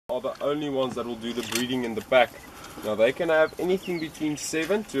are the only ones that will do the breeding in the pack. Now they can have anything between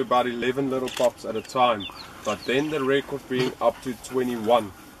 7 to about 11 little pups at a time, but then the record being up to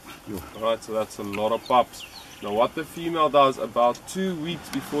 21. Alright, so that's a lot of pups. Now what the female does about 2 weeks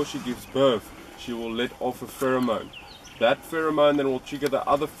before she gives birth, she will let off a pheromone. That pheromone then will trigger the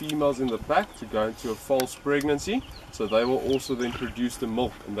other females in the pack to go into a false pregnancy, so they will also then produce the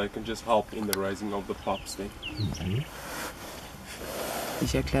milk and they can just help in the raising of the pups then.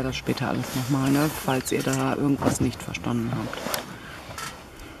 Ich erkläre das später alles nochmal, ne, falls ihr da irgendwas nicht verstanden habt.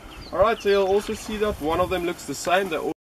 Alright, so you'll also see that one of them looks the same. They all